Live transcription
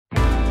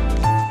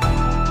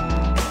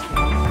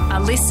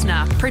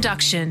listener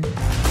production.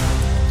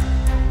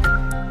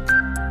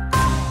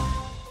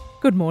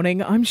 Good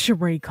morning, I'm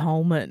Cherie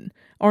Coleman.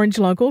 Orange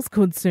locals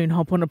could soon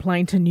hop on a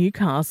plane to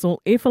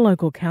Newcastle if a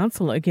local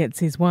councillor gets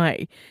his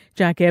way.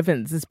 Jack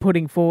Evans is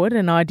putting forward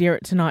an idea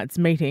at tonight's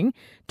meeting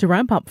to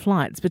ramp up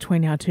flights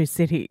between our two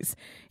cities.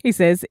 He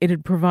says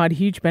it'd provide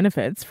huge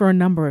benefits for a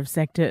number of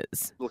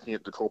sectors. Looking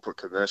at the corporate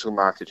commercial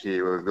market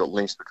here, where we've got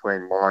links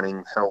between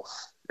mining,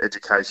 health,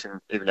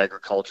 education, even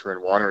agriculture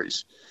and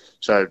wineries.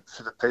 So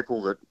for the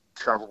people that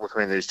travel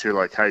between these two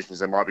locations,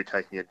 they might be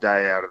taking a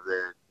day out of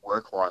their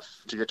work life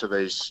to get to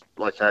these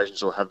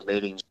locations or have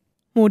meetings.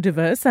 More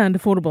diverse and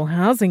affordable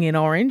housing in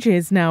Orange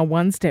is now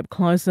one step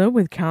closer,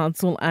 with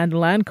Council and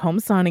Landcom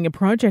signing a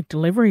project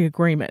delivery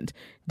agreement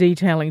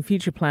detailing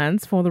future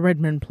plans for the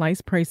Redmond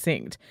Place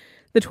precinct.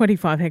 The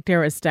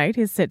 25-hectare estate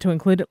is set to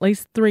include at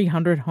least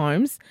 300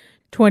 homes,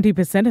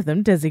 20% of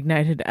them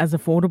designated as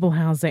affordable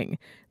housing.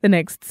 The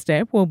next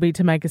step will be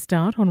to make a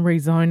start on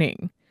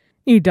rezoning.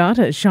 New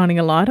data is shining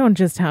a light on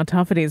just how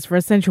tough it is for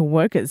essential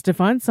workers to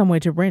find somewhere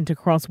to rent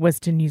across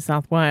Western New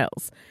South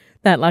Wales.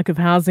 That lack of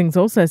housing is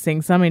also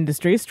seeing some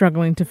industries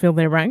struggling to fill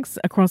their ranks.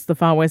 Across the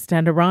Far West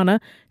and Arana,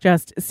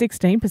 just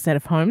 16%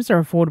 of homes are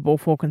affordable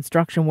for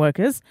construction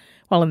workers,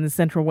 while in the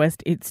Central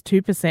West it's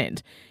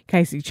 2%.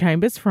 Casey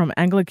Chambers from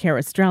Anglicare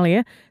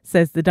Australia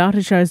says the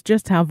data shows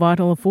just how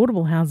vital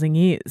affordable housing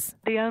is.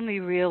 The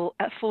only real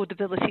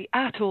affordability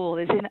at all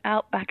is in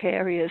outback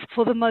areas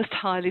for the most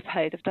highly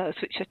paid of those,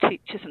 which are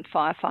teachers and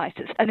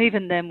firefighters. And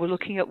even then, we're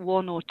looking at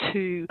one or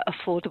two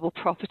affordable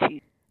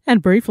properties.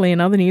 And briefly,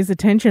 in other news,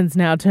 attention's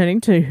now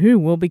turning to who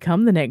will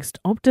become the next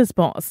Optus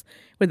boss,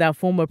 with our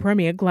former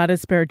Premier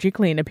Gladys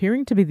Berejiklian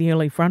appearing to be the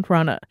early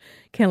frontrunner.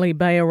 Kelly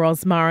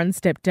Bayer-Rosmarin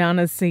stepped down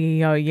as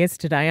CEO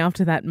yesterday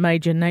after that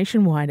major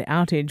nationwide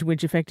outage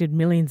which affected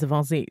millions of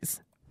Aussies.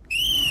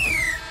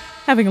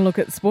 Having a look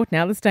at sport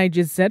now, the stage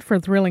is set for a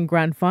thrilling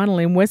grand final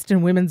in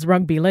Western Women's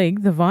Rugby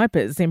League. The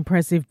Vipers'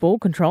 impressive ball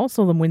control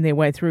saw them win their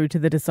way through to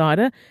the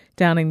decider,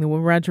 downing the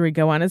Wiradjuri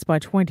Goannas by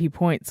 20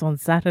 points on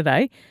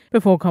Saturday.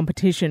 Before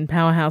competition,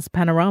 powerhouse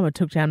Panorama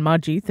took down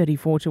Mudgee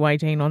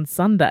 34-18 on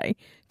Sunday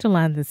to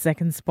land the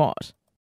second spot.